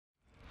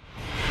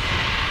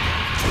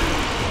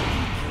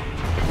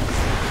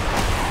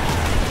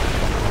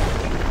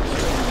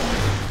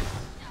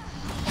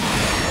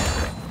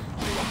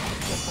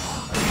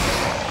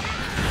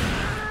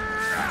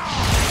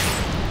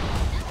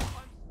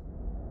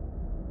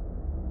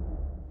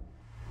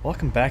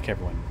Welcome back,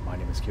 everyone. My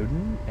name is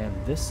Kyoden,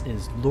 and this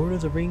is Lord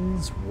of the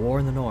Rings: War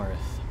in the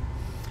North.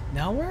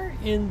 Now we're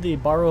in the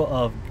borough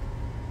of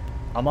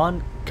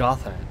Amon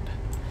Gothland,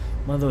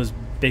 one of those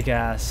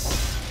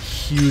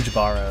big-ass, huge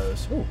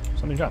boroughs. Oh,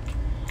 something dropped.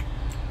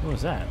 What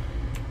was that?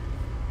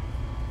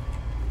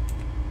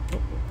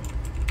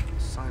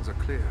 Signs are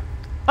clear.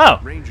 Oh,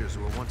 Rangers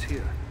were once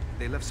here.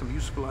 They left some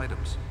useful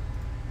items.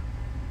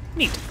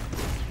 neat.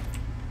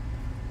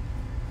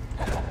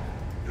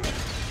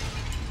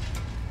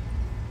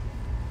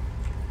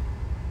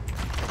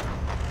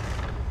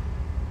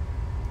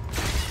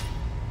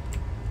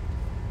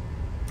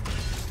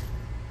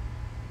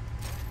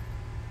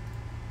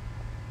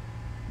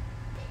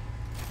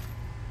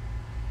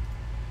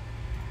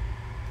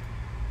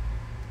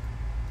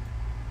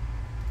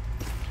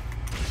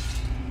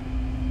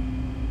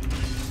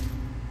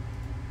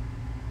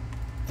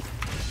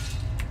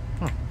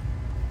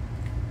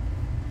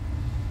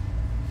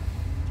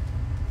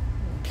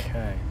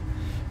 Okay.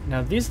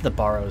 Now these are the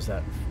boroughs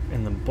that,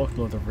 in the book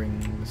Lord of the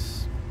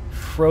Rings,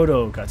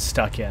 Frodo got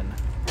stuck in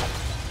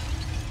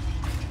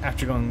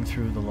after going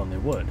through the Lonely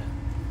Wood.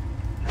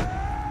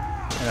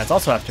 And that's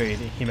also after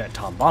he met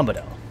Tom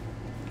Bombadil.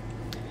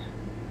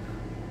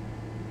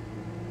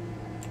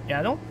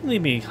 Yeah, don't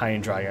leave me high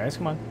and dry, guys.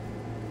 Come on.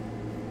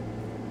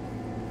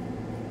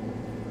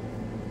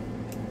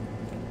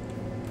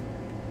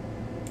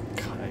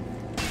 God,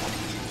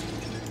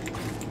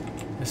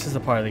 this is the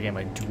part of the game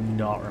I do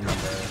not remember,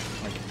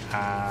 like,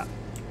 at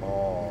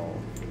all.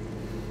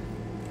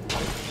 So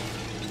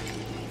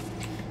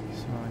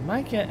I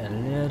might get a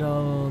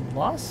little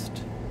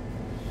lost.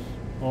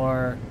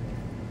 Or...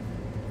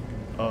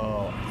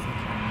 oh, I think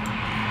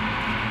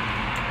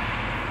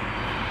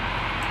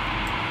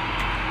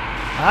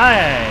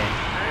hi!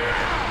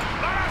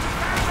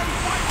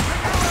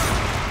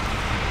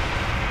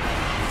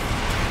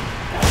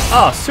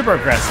 Oh, super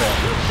aggressive.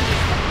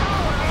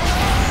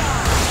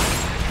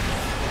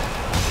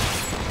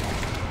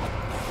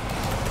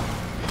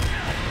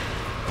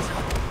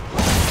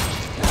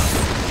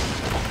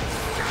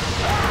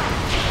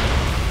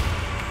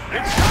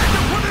 It's time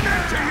to put an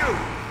end to you!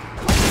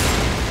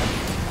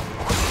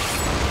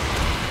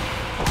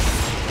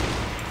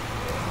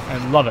 I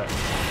love it.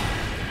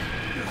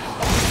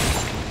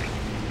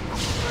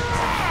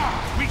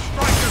 We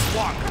strike as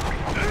one!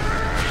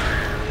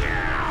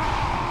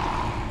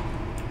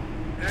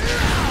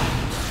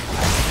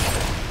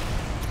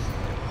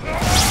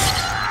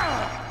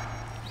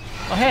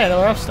 Oh, hey, there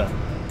were up stuff.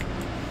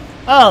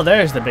 Oh,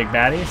 there's the big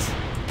baddies.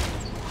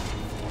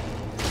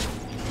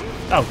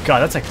 Oh god,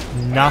 that's like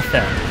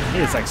nothing. He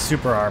is like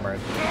super armored.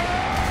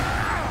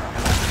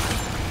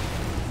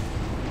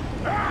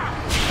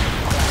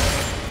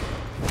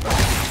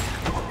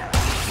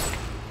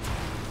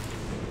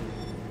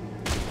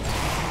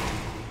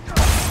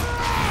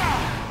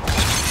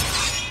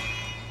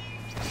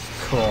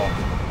 Cool.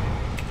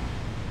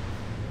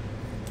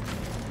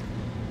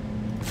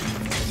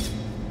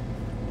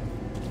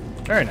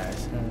 Very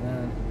nice. And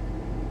then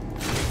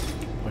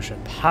push in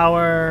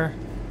power.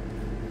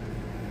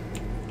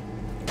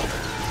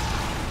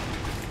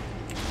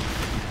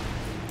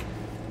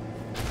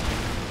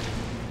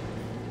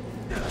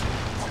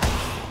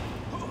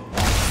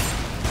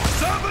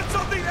 Servants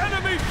of the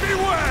enemy,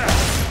 beware!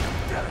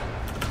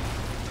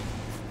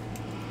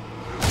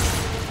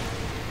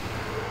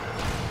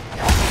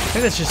 I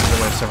think that's just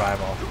the way of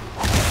survival.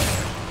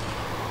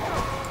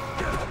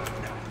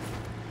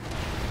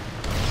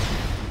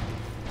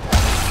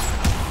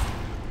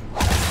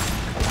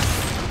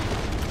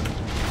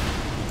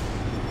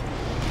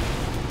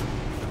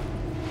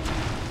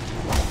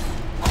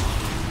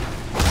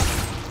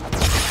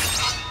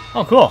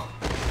 Oh, cool.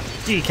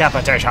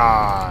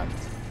 Decapitation!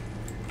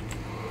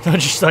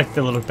 Just like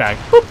the little bag.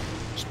 Boop,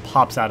 just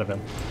pops out of him.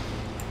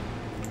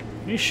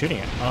 What are you shooting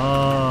at?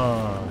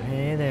 Oh,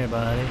 hey there,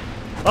 buddy.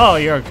 Oh,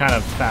 you're kind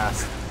of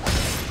fast.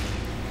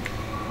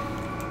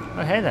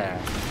 Oh, hey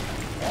there. You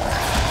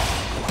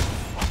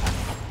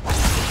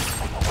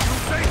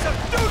face a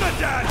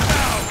Dunedain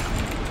now!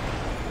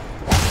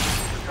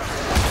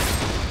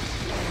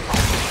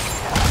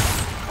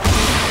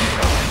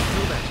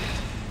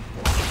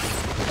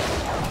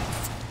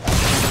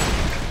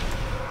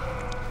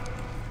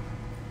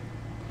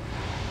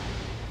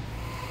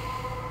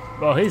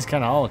 Well, he's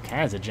kind of all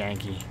kinds of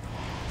janky.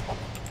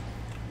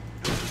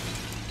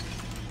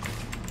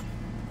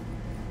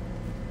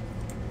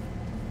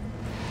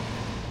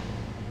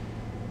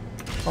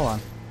 Hold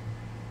on.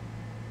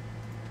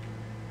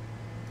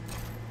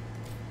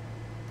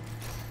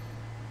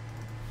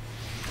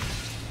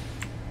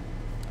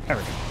 There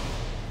we go.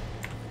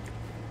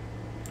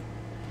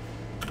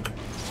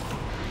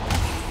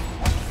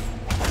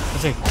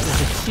 There's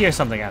a key or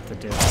something I have to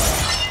do.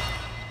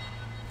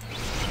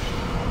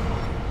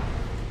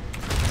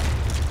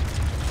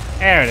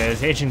 There it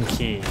is, Agent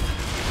Key.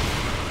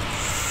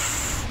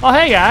 Oh,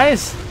 hey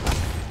guys!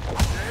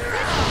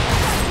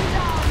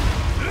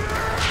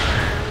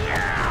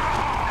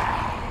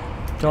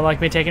 Don't like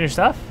me taking your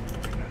stuff?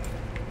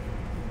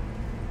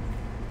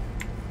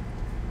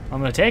 I'm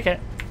gonna take it.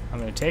 I'm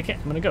gonna take it.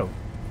 I'm gonna go.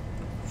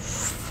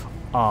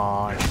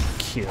 Aw,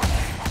 cute. You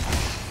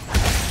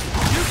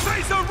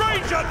face a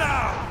ranger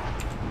now!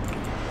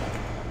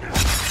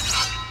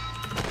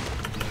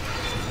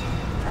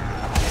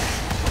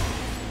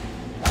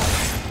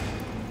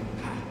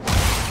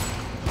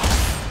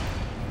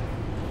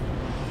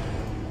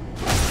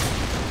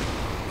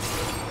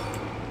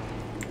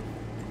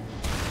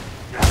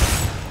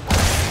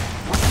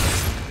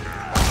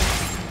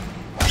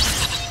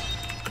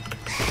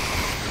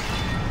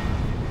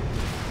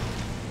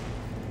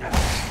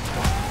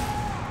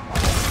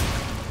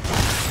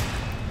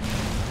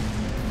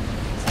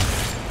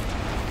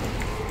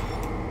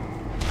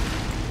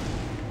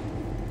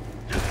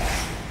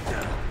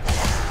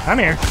 Come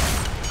here.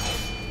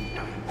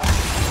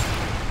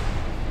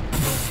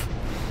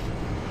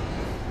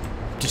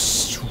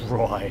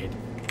 Destroyed.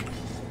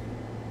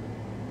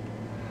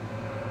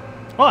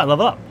 Oh, I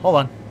level up. Hold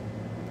on.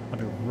 I'll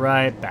be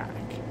right back.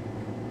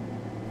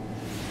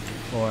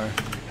 Or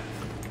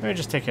let me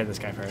just take care of this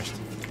guy first.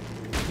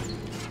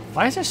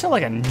 Why is there still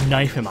like a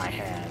knife in my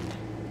hand?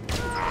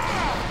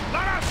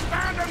 Let us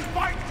stand and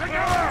fight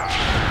together!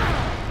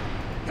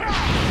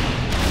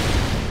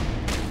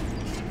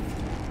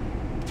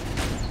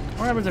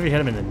 What happens if you hit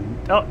him in the...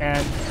 Oh,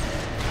 and...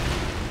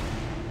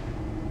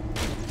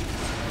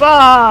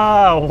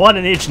 Bah! One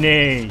in each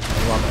knee!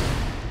 I love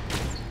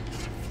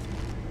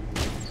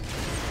it.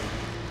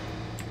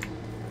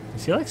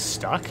 Is he, like,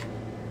 stuck?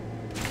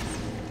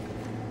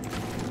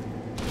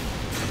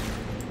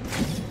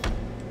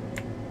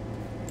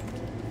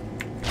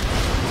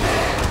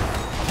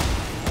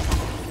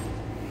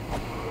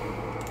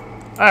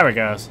 There we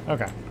go.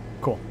 Okay,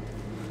 cool.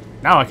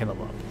 Now I can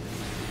level up.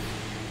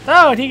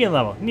 Oh, and he can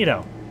level.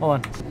 Neato. Hold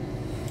on.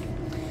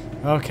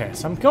 Okay,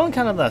 so I'm going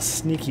kind of the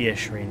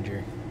sneaky-ish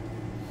ranger.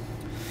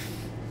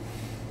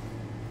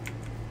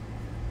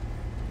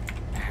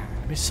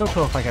 It'd be so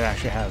cool if I could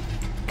actually have a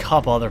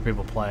couple other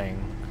people playing.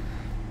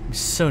 It'd be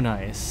so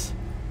nice.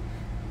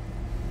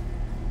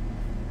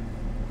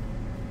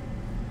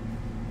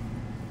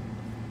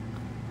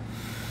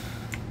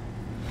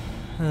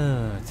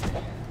 Let's see.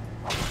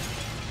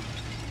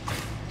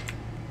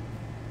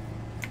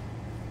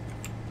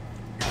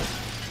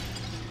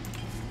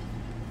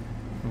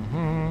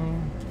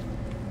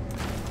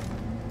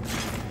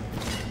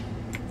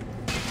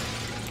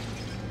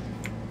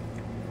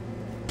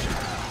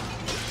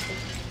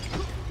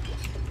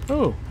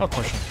 Ooh, health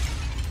potion.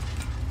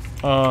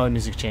 Oh,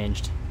 music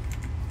changed.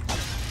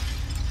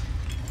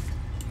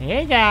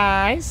 Hey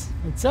guys,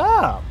 what's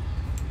up?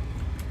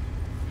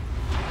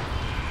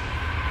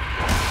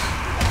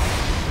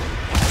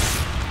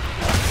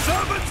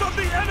 Servants of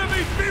the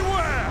enemy,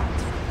 beware!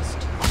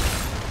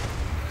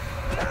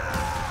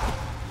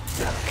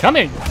 Come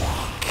here.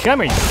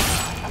 Come here.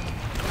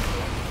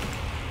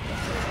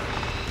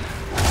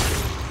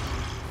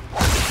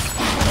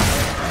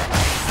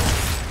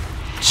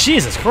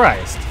 Jesus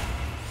Christ.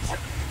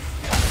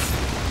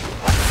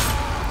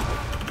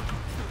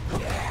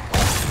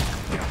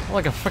 I'm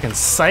like a freaking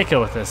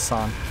psycho with this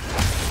song.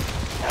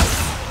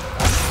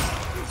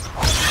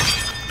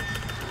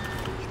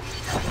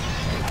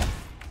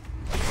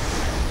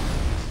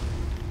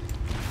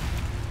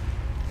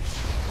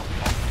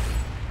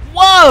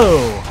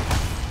 Whoa!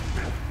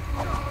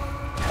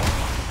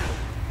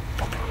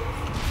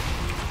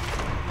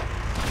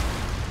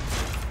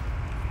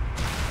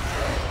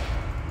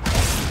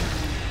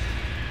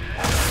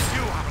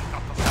 You haven't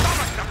got the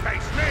stomach to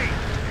face me!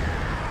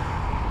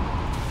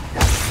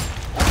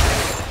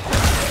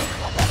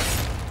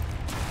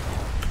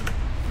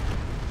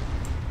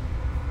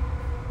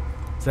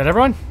 Is that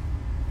everyone?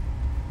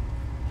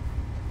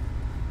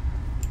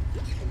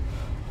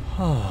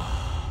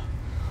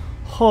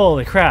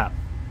 Holy crap.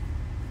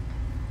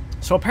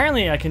 So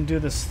apparently I can do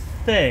this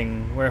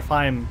thing where if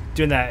I'm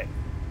doing that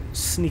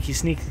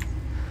sneak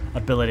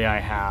ability I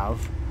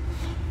have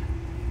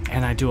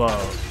and I do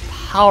a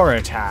power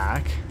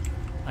attack,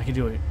 I can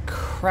do a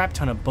crap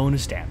ton of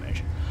bonus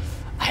damage.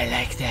 I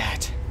like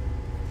that.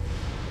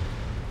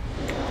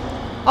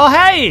 Oh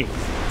hey!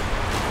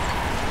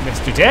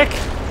 Mr. Dick?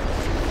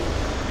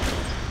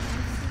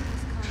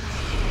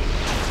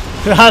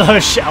 I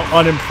love how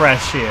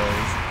unimpressed she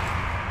is.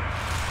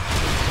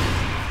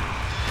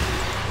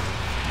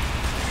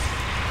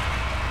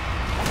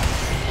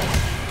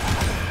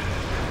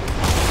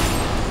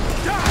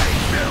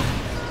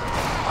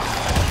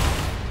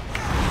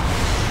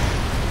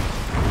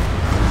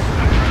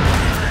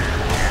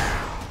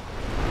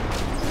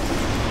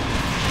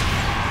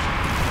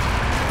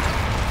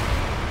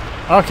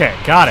 Okay,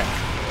 got it.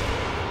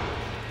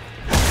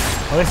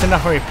 At least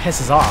enough where he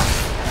pisses off.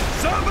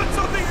 Servants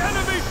of the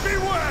enemy,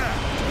 beware!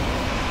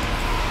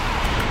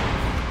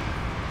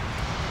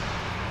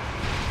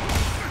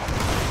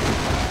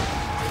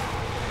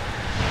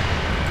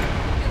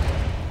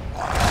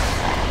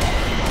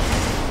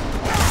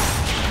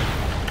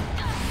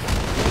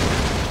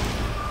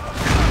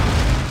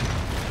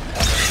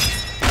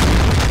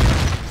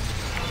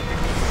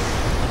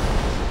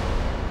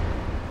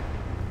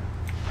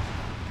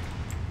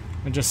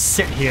 And just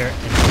sit here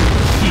and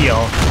heal.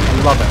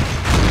 I love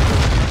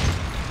it.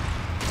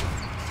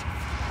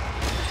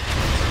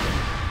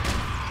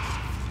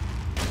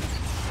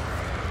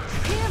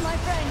 Here, my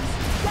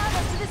friends,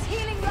 gather to this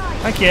healing light.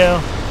 Thank you.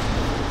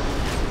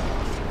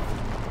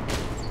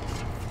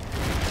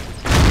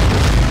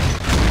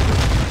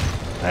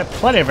 I have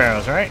plenty of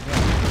arrows, right?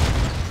 Yeah.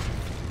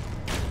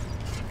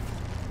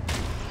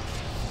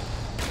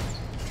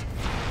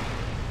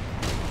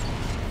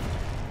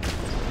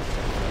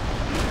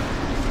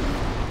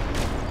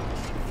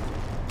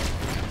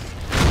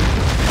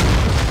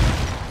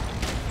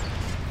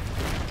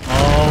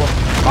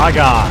 Oh my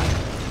god.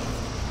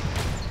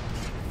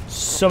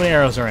 So many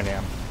arrows are in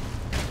him.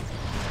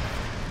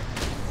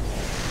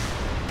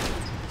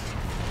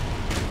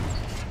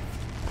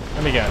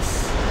 Let me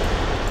guess.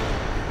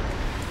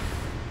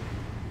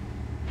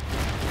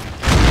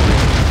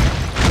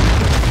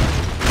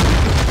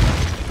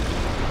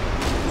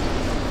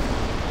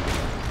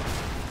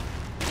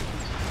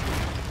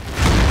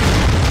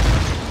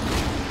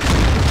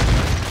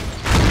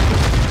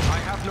 I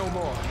have no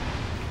more.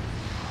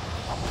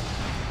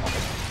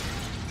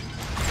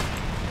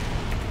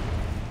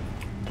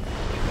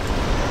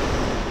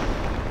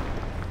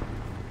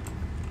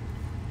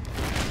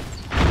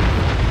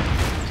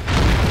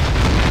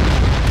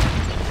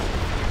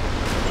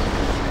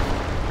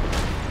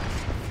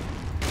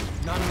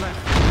 None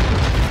left.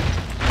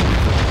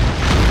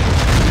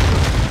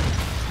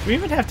 Do we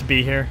even have to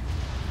be here?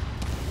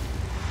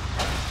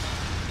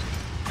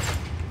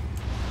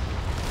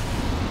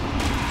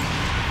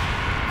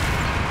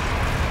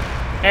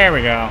 There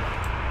we go.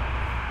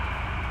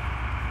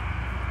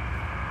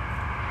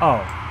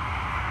 Oh.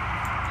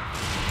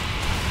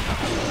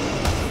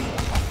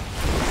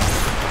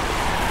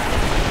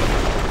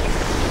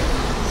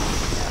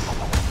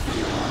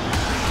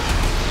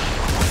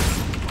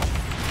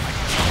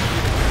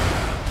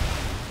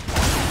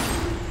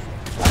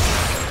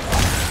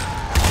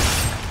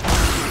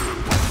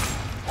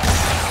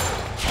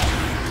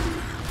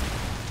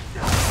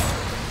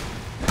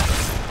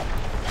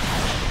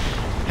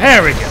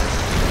 There we go.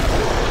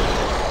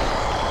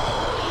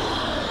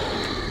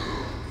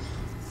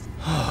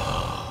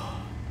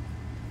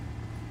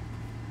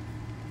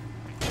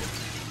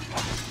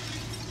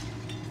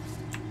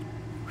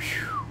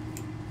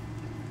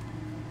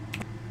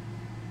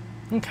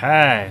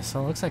 Okay,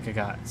 so it looks like I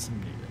got some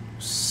new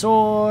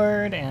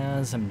sword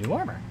and some new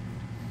armor.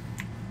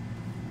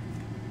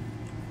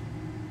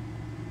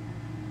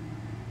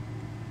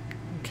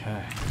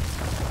 Okay.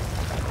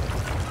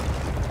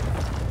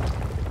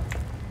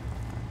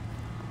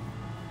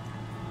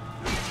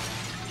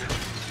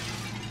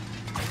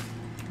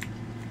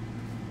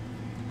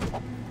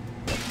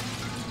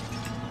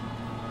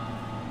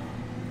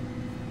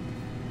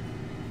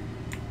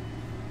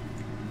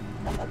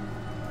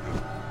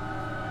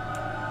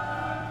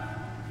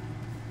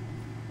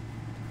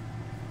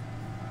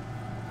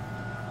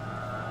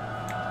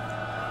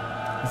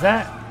 Is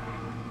that?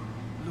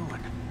 Luin,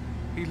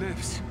 he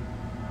lives.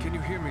 Can you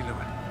hear me,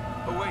 Luin?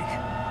 Awake.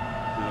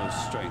 No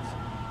strength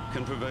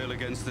can prevail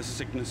against this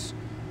sickness.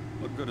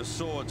 What good are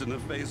swords in the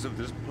face of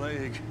this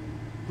plague?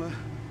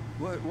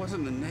 What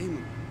in the name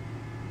of...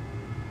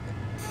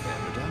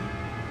 Eridan?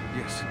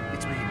 Yes,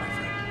 it's me, my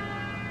friend.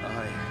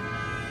 I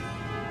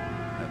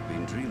have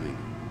been dreaming.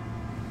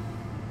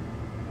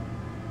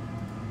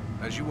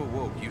 As you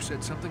awoke, you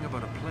said something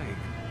about a plague.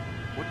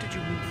 What did you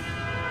mean?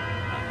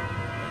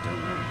 I don't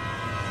know.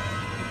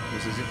 It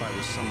was as if I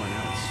was someone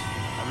else.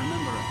 I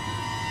remember a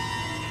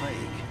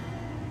plague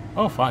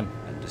Oh, fun.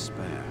 and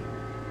despair.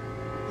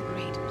 The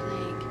Great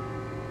Plague.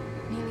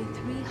 Nearly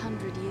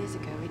 300 years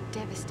ago, it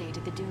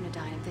devastated the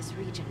Dunedain of this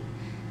region.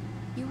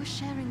 You were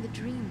sharing the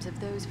dreams of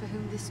those for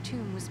whom this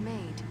tomb was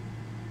made.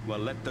 Well,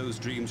 let those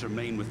dreams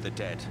remain with the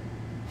dead.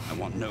 I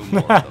want no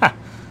more of them.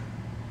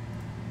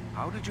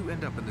 How did you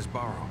end up in this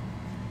burrow?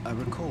 I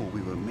recall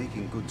we were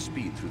making good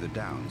speed through the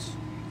downs,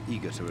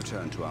 eager to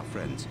return to our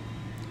friends.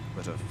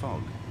 But a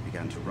fog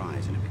began to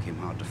rise and it became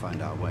hard to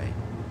find our way.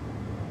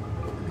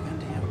 I began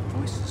to hear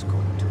voices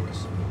calling to us,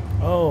 as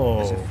if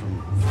Oh,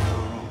 from far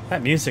off,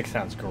 that music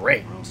sounds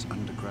great. or else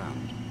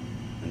underground.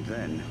 And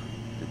then,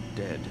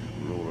 the dead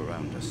were all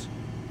around us.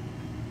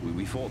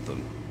 We fought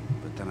them,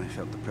 but then I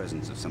felt the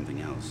presence of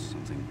something else,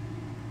 something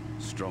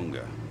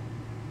stronger,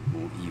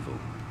 more evil.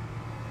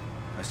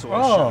 I saw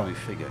a shadowy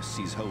figure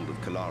seize hold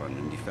of Kalaran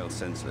and he fell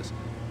senseless.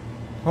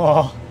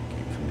 Oh, It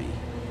came for me.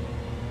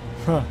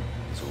 huh.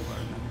 That's all I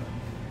remember.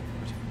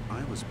 But if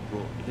I was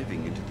brought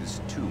living into this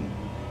tomb,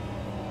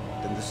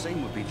 then the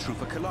same would be true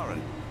for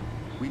Kalaran.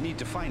 We need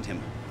to find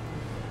him.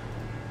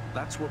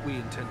 That's what we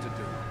intend to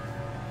do.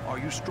 Are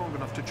you strong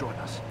enough to join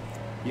us?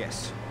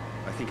 Yes,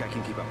 I think I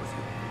can keep up with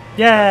you.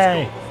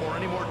 Yay! Let's go before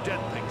any more dead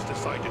things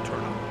decide to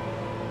turn up.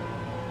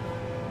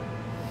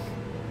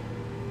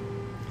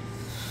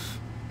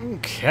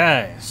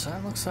 Okay, so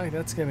it looks like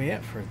that's gonna be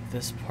it for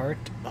this part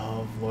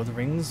of Lord of the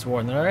Rings: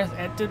 War in the North.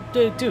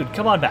 And dude,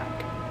 come on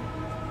back.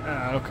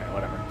 Okay,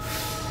 whatever.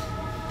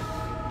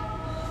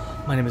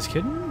 My name is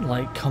Kitten.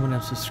 Like, comment,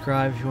 and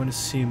subscribe if you want to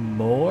see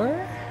more.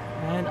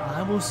 And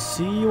I will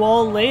see you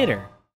all later.